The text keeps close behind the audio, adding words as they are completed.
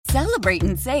Celebrate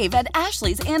and save at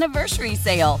Ashley's Anniversary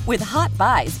Sale. With Hot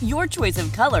Buys, your choice of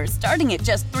colors starting at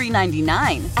just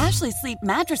 $3.99. Ashley Sleep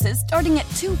mattresses starting at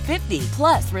 $2.50.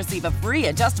 Plus, receive a free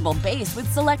adjustable base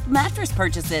with select mattress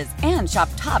purchases. And shop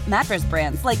top mattress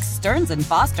brands like Stearns &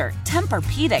 Foster,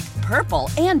 Tempur-Pedic, Purple,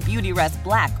 and Beautyrest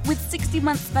Black with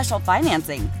 60-month special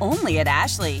financing. Only at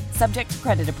Ashley. Subject to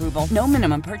credit approval. No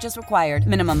minimum purchase required.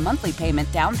 Minimum monthly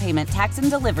payment, down payment, tax, and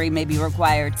delivery may be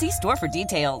required. See store for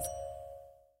details.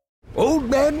 Old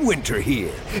Man Winter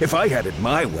here. If I had it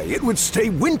my way, it would stay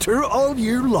winter all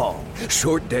year long.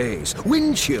 Short days,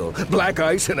 wind chill, black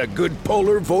ice, and a good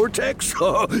polar vortex.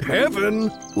 Oh,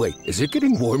 heaven. Wait, is it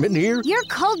getting warm in here? Your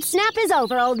cold snap is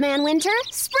over, Old Man Winter.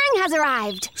 Spring has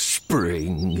arrived.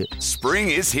 Spring.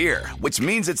 Spring is here, which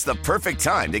means it's the perfect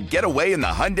time to get away in the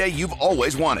Hyundai you've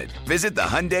always wanted. Visit the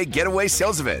Hyundai Getaway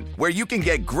Sales Event, where you can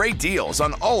get great deals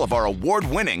on all of our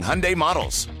award-winning Hyundai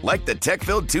models, like the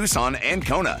tech-filled Tucson and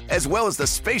Kona, as well as the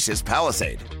spacious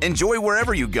Palisade. Enjoy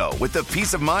wherever you go with the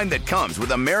peace of mind that comes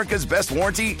with America's best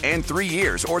warranty and 3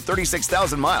 years or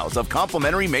 36,000 miles of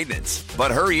complimentary maintenance.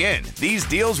 But hurry in, these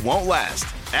deals won't last.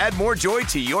 Add more joy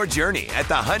to your journey at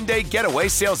the Hyundai Getaway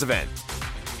Sales Event.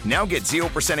 Now get 0%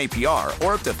 APR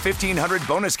or up to $1,500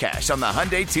 bonus cash on the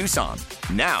Hyundai Tucson.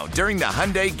 Now, during the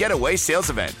Hyundai Getaway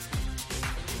Sales Event.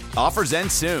 Offers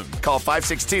end soon. Call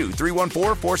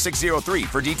 562-314-4603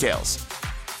 for details.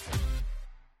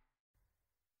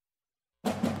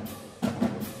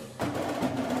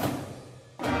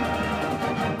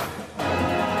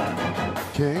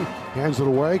 King hands it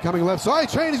away, coming left side.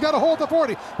 Cheney's got a hold at the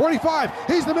 40, 45.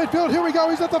 He's the midfield. Here we go.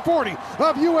 He's at the 40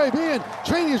 of UAB, and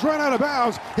Cheney's run out of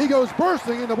bounds. He goes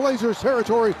bursting into Blazers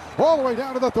territory all the way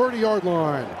down to the 30-yard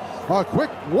line. A quick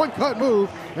one-cut move,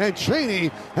 and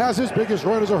Cheney has his biggest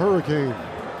run as a Hurricane.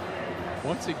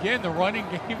 Once again, the running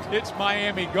game gets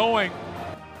Miami going.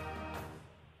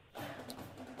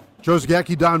 Joe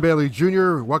Zagacki, Don Bailey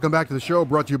Jr., welcome back to the show,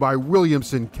 brought to you by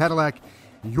Williamson Cadillac,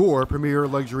 your premier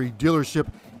luxury dealership.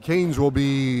 Canes will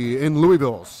be in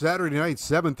Louisville Saturday night,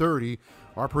 7:30.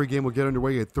 Our pregame will get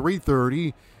underway at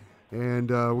 3:30,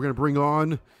 and we're going to bring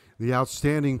on the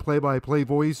outstanding play-by-play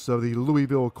voice of the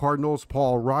Louisville Cardinals,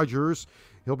 Paul Rogers.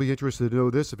 He'll be interested to know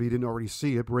this if he didn't already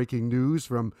see it. Breaking news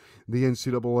from the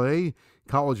NCAA.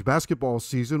 College basketball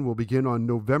season will begin on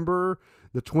November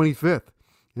the 25th.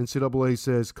 NCAA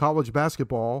says college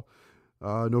basketball,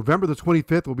 November the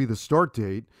 25th will be the start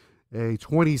date. A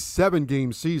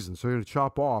 27-game season, so they're going to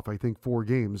chop off, I think, 4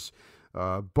 games.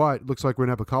 But looks like we're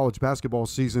going to have a college basketball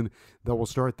season that will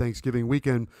start Thanksgiving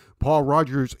weekend. Paul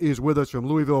Rogers is with us from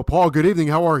Louisville. Paul, good evening.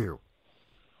 How are you?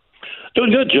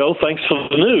 Doing good, Joe. Thanks for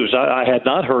the news. I had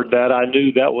not heard that. I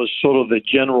knew that was sort of the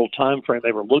general time frame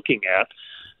they were looking at.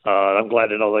 I'm glad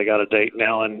to know they got a date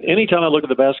now. And anytime I look at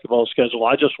the basketball schedule,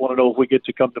 I just want to know if we get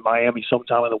to come to Miami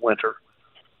sometime in the winter.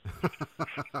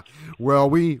 Well,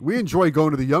 we enjoy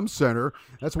going to the Yum Center.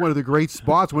 That's one of the great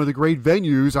spots, one of the great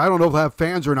venues. I don't know if they'll have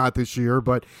fans or not this year,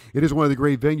 but it is one of the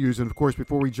great venues. And, of course,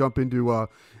 before we jump into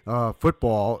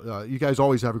football, you guys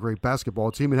always have a great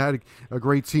basketball team. It had a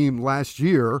great team last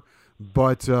year,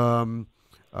 but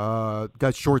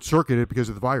got short-circuited because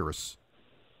of the virus.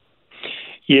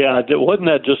 Yeah, wasn't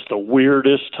that just the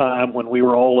weirdest time when we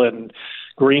were all in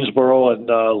Greensboro and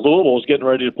Louisville was getting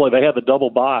ready to play? They had the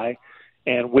double bye.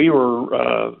 And we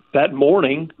were, that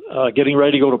morning, getting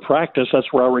ready to go to practice.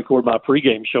 That's where I record my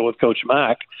pregame show with Coach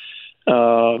Mack.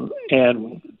 And,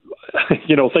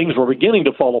 you know, things were beginning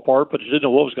to fall apart, but you didn't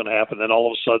know what was going to happen. Then all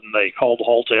of a sudden they called a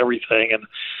halt to everything. And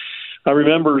I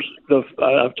remember,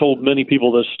 I've told many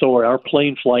people this story, our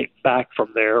plane flight back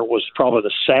from there was probably the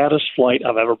saddest flight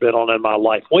I've ever been on in my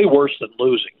life. Way worse than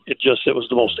losing. It was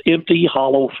the most empty,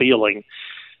 hollow feeling.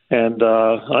 And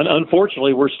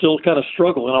unfortunately, we're still kind of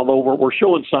struggling, although we're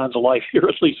showing signs of life here.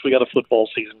 At least we got a football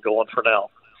season going for now.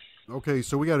 Okay,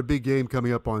 so we got a big game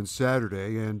coming up on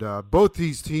Saturday, and both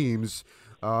these teams,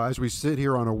 as we sit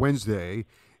here on a Wednesday,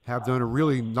 have done a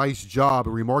really nice job,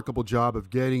 a remarkable job of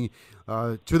getting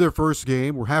to their first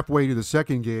game. We're halfway to the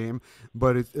second game,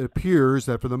 but it appears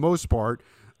that for the most part,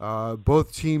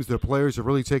 both teams, their players have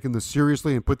really taken this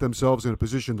seriously and put themselves in a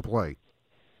position to play.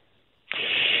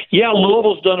 Yeah,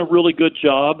 Louisville's done a really good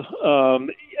job,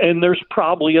 and there's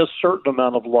probably a certain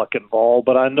amount of luck involved,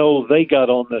 but I know they got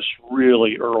on this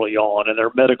really early on, and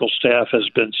their medical staff has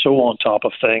been so on top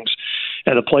of things,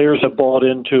 and the players have bought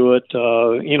into it.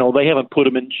 You know, they haven't put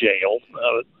them in jail,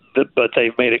 but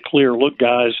they've made it clear, look,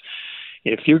 guys,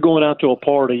 if you're going out to a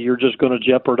party, you're just going to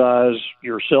jeopardize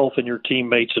yourself and your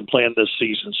teammates in playing this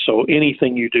season. So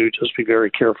anything you do, just be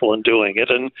very careful in doing it.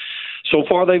 And so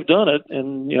far they've done it.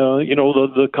 And,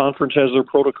 the conference has their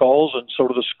protocols, and so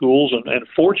do the schools. And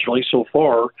fortunately, so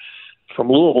far, from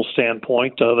Louisville's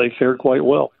standpoint, they fared quite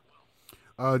well.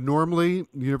 Normally,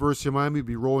 the University of Miami would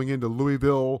be rolling into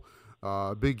Louisville,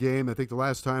 big game. I think the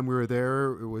last time we were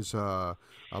there, it was a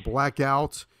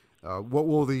blackout.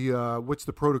 What's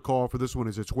the protocol for this one?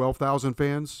 Is it 12,000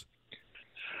 fans?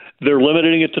 They're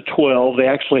limiting it to 12. They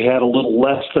actually had a little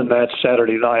less than that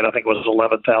Saturday night. I think it was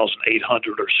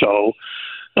 11,800 or so.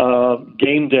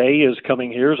 Game day is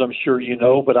coming here, as I'm sure you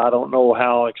know, but I don't know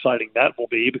how exciting that will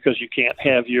be because you can't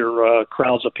have your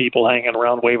crowds of people hanging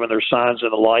around waving their signs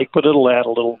and the like, but it'll add a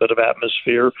little bit of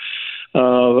atmosphere.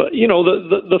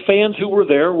 The fans who were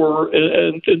there were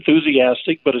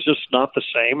enthusiastic, but it's just not the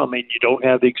same. I mean, you don't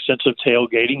have the extensive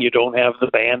tailgating. You don't have the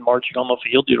band marching on the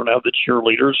field. You don't have the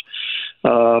cheerleaders.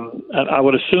 And I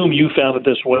would assume you found it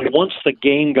this way. Once the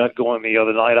game got going the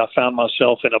other night, I found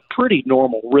myself in a pretty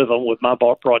normal rhythm with my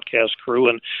broadcast crew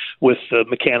and with the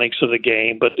mechanics of the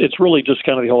game. But it's really just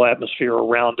kind of the whole atmosphere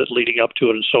around it, leading up to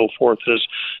it and so forth, is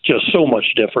just so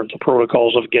much different. The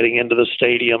protocols of getting into the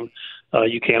stadium.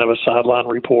 You can't have a sideline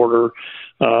reporter.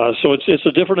 So it's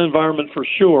a different environment for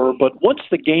sure. But once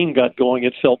the game got going,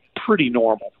 it felt pretty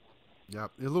normal. Yeah,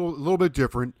 a little bit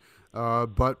different.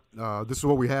 But this is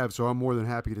what we have, so I'm more than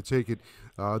happy to take it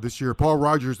this year. Paul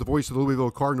Rogers, the voice of the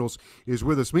Louisville Cardinals, is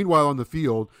with us. Meanwhile, on the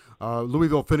field,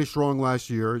 Louisville finished strong last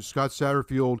year. Scott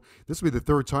Satterfield, this will be the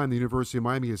third time the University of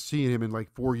Miami has seen him in like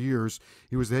 4 years.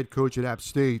 He was the head coach at App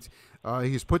State.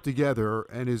 He's put together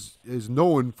and is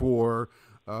known for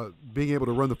being able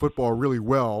to run the football really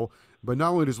well. But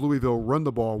not only does Louisville run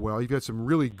the ball well, you've got some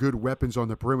really good weapons on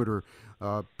the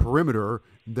perimeter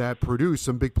that produce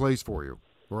some big plays for you,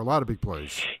 or a lot of big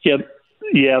plays.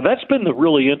 Yeah, that's been the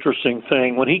really interesting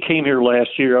thing. When he came here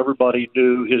last year, everybody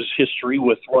knew his history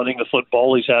with running the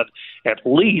football. He's had at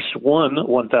least one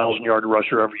 1,000-yard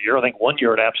rusher every year. I think 1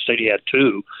 year at App State he had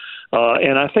two.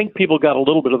 And I think people got a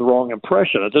little bit of the wrong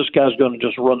impression that this guy's going to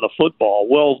just run the football.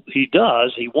 Well, he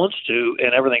does. He wants to,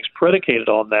 and everything's predicated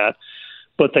on that.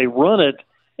 But they run it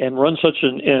and run such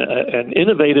an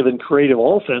innovative and creative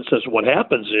offense as what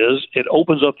happens is it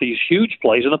opens up these huge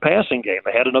plays in the passing game.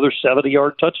 They had another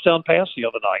 70-yard touchdown pass the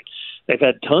other night. They've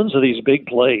had tons of these big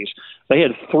plays. They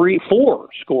had 4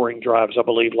 scoring drives, I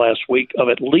believe, last week of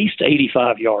at least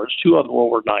 85 yards. 2 of them were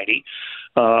over 90.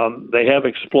 They have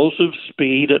explosive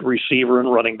speed at receiver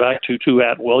and running back. Tutu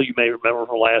Atwell, you may remember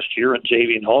from last year, and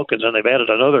Javian Hawkins, and they've added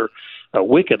another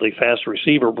wickedly fast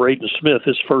receiver, Braden Smith.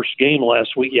 His first game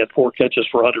last week, he had 4 catches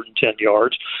for 110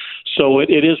 yards. So it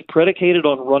is predicated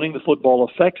on running the football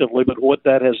effectively, but what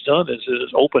that has done is it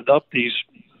has opened up these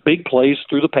big plays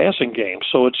through the passing game.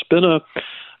 So it's been a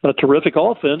terrific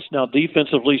offense. Now,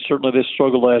 defensively, certainly they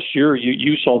struggled last year.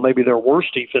 You saw maybe their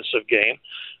worst defensive game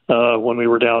when we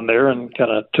were down there and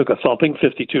kind of took a thumping,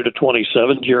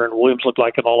 52-27. Jaron Williams looked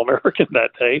like an All-American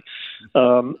that day.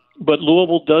 But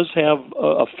Louisville does have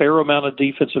a fair amount of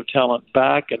defensive talent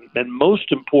back, and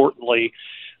most importantly,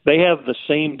 they have the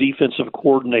same defensive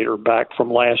coordinator back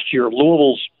from last year.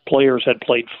 Louisville's players had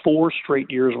played 4 straight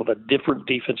years with a different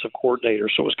defensive coordinator,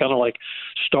 so it was kind of like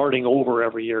starting over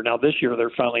every year. Now this year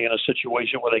they're finally in a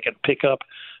situation where they can pick up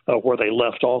where they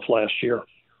left off last year.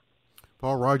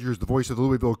 Paul Rogers, the voice of the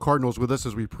Louisville Cardinals, with us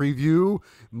as we preview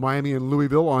Miami and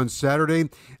Louisville on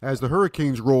Saturday. As the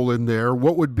Hurricanes roll in there,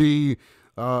 what would be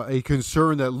a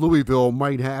concern that Louisville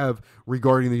might have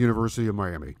regarding the University of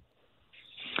Miami?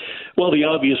 Well, the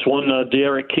obvious one,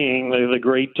 Derek King, the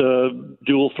great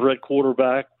dual-threat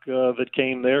quarterback that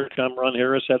came there. Cameron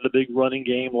Harris had the big running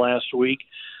game last week.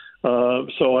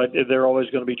 They're always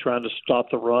going to be trying to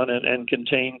stop the run and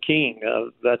contain King.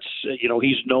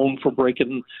 He's known for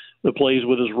breaking the plays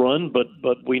with his run,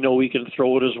 but we know he can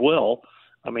throw it as well.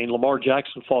 I mean, Lamar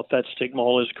Jackson fought that stigma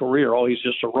all his career. Oh, he's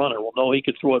just a runner. Well, no, he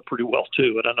could throw it pretty well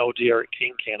too, and I know Derek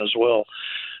King can as well.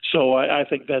 So I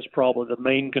think that's probably the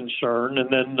main concern.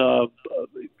 And then,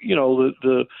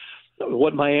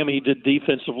 what Miami did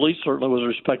defensively certainly was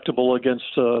respectable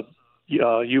against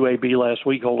UAB last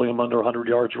week, holding them under 100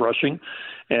 yards rushing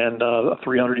and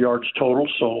 300 yards total.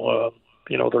 So,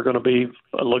 they're going to be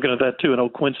looking at that too. I know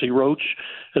Quincy Roach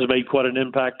has made quite an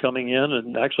impact coming in,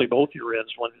 and actually both your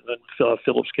ends when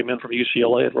Phillips came in from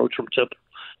UCLA and Roach from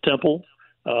Temple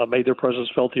made their presence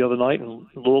felt the other night, and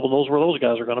Louisville knows where those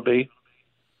guys are going to be.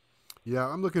 Yeah,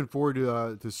 I'm looking forward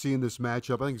to seeing this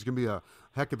matchup. I think it's going to be a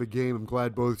heck of a game. I'm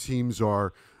glad both teams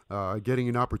are getting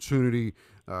an opportunity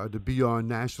to be on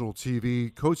national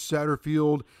TV. Coach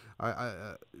Satterfield,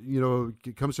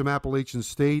 comes from Appalachian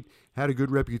State, had a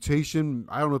good reputation.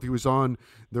 I don't know if he was on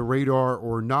the radar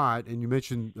or not. And you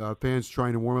mentioned fans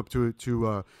trying to warm up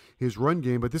to his run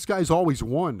game, but this guy's always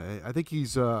won. I think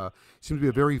he's seems to be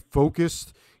a very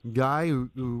focused guy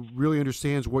who really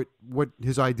understands what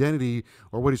his identity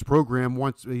or what his program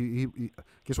wants. He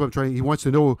wants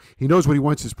to know. He knows what he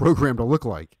wants his program to look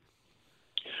like.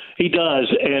 He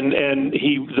does, and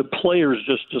the players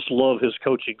just love his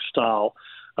coaching style.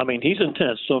 I mean, he's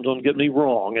intense, so don't get me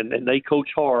wrong, and they coach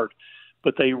hard,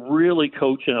 but they really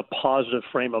coach in a positive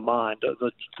frame of mind.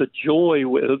 The joy,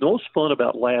 the most fun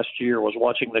about last year was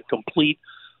watching the complete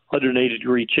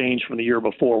 180-degree change from the year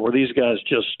before, where these guys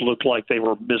just looked like they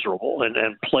were miserable and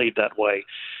played that way.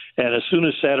 And as soon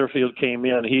as Satterfield came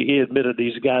in, he admitted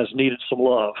these guys needed some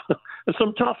love, and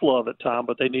some tough love at times,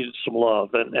 but they needed some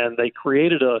love. And they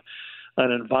created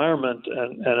an environment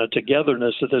and a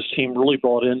togetherness that this team really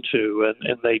brought into,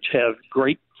 and they have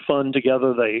great fun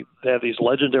together. They have these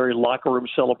legendary locker room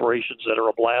celebrations that are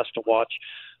a blast to watch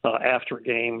after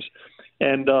games.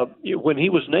 And when he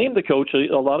was named the coach,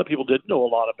 a lot of people didn't know a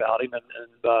lot about him. And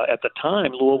at the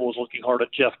time, Louisville was looking hard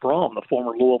at Jeff Brom, the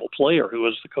former Louisville player who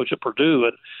was the coach at Purdue.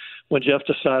 And when Jeff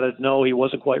decided, no, he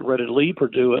wasn't quite ready to lead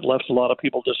Purdue, it left a lot of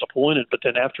people disappointed. But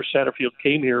then after Satterfield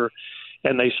came here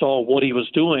and they saw what he was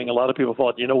doing, a lot of people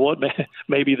thought, you know what,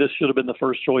 maybe this should have been the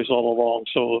first choice all along.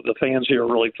 So the fans here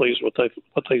are really pleased with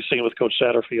what they've seen with Coach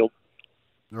Satterfield.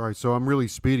 All right, so I'm really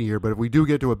speeding here, but if we do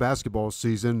get to a basketball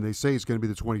season, they say it's going to be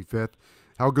the 25th,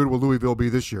 how good will Louisville be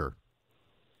this year?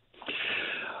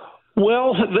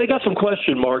 Well, they got some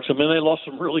question marks. I mean, they lost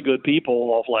some really good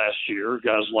people off last year,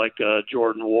 guys like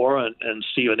Jordan Wara and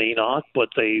Stephen Enoch, but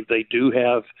they do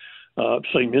have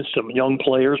some young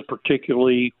players,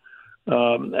 particularly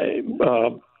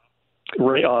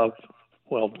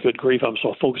well, good grief, I'm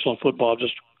so focused on football, I've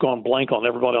just gone blank on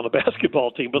everybody on the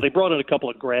basketball team. But they brought in a couple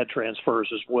of grad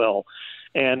transfers as well.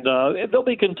 And they'll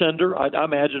be a contender. I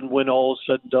imagine when all is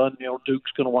said and done,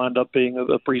 Duke's going to wind up being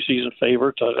a preseason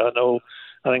favorite.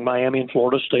 I think Miami and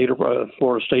Florida State in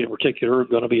particular are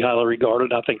going to be highly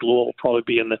regarded. I think Louisville will probably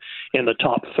be in the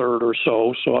top third or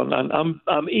so. So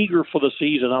I'm eager for the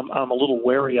season. I'm a little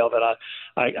wary of it.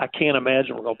 I can't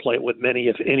imagine we're going to play it with many,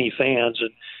 if any, fans,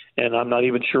 and I'm not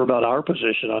even sure about our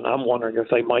position. I'm wondering if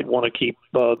they might want to keep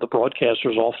the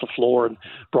broadcasters off the floor and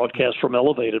broadcast from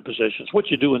elevated positions,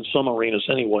 which you do in some arenas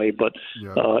anyway. But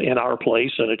in our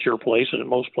place and at your place and in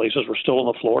most places, we're still on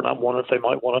the floor, and I'm wondering if they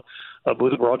might want to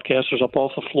move the broadcasters up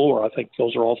off the floor. I think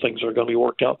those are all things that are going to be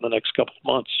worked out in the next couple of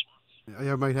months.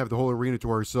 Yeah, I might have the whole arena to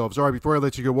ourselves. All right, before I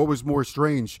let you go, what was more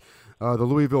strange, the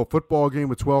Louisville football game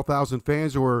with 12,000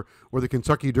 fans or the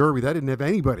Kentucky Derby? That didn't have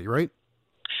anybody, right?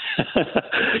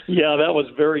 Yeah, that was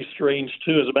very strange,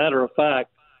 too. As a matter of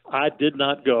fact, I did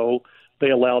not go. They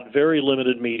allowed very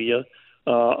limited media,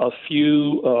 a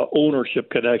few ownership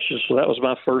connections. So that was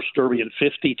my first Derby in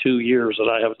 52 years that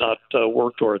I have not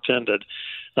worked or attended.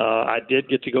 I did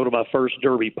get to go to my first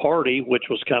Derby party, which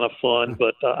was kind of fun,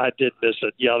 but I did miss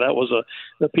it. Yeah, that was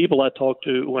the people I talked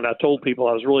to, when I told people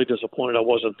I was really disappointed I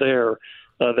wasn't there,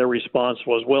 their response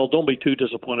was, well, don't be too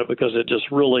disappointed because it just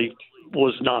really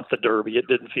was not the Derby. It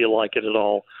didn't feel like it at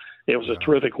all. It was a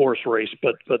terrific horse race,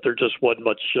 but there just wasn't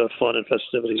much fun and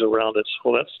festivities around it.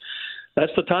 So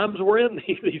that's the times we're in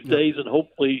these days, and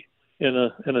hopefully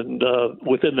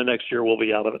within the next year we'll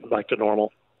be out of it and back to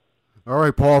normal. All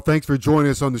right, Paul, thanks for joining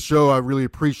us on the show. I really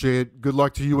appreciate it. Good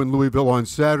luck to you in Louisville on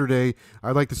Saturday.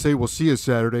 I'd like to say we'll see you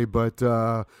Saturday, but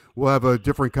we'll have a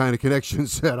different kind of connection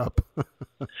set up.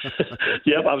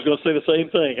 Yep, I was going to say the same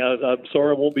thing. I'm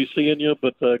sorry I won't be seeing you,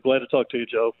 but glad to talk to you,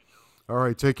 Joe. All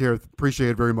right, take care. Appreciate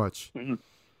it very much. Mm-hmm.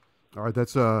 All right,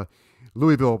 that's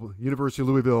Louisville, University of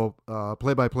Louisville,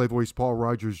 play-by-play voice Paul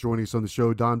Rogers joining us on the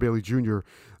show. Don Bailey Jr.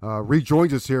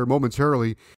 Rejoins us here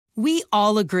momentarily. We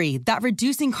all agree that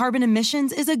reducing carbon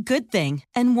emissions is a good thing.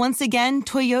 And once again,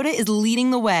 Toyota is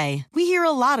leading the way. We hear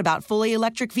a lot about fully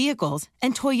electric vehicles,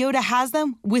 and Toyota has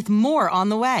them with more on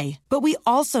the way. But we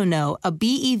also know a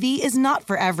BEV is not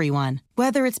for everyone,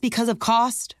 whether it's because of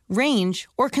cost, range,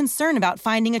 or concern about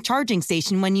finding a charging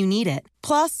station when you need it.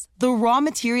 Plus, the raw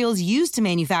materials used to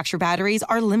manufacture batteries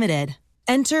are limited.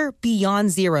 Enter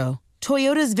Beyond Zero,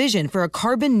 Toyota's vision for a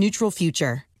carbon-neutral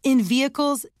future. In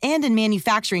vehicles and in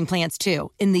manufacturing plants,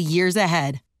 too, in the years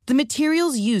ahead. The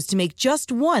materials used to make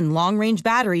just one long-range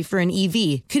battery for an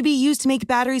EV could be used to make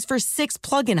batteries for 6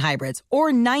 plug-in hybrids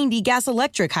or 90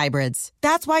 gas-electric hybrids.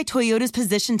 That's why Toyota's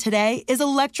position today is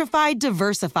electrified,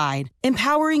 diversified,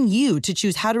 empowering you to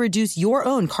choose how to reduce your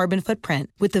own carbon footprint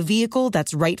with the vehicle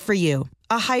that's right for you.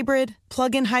 A hybrid,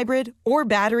 plug-in hybrid, or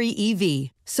battery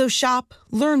EV. So shop,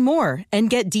 learn more, and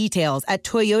get details at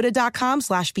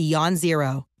toyota.com/beyond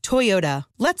zero. Toyota,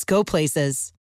 let's go places.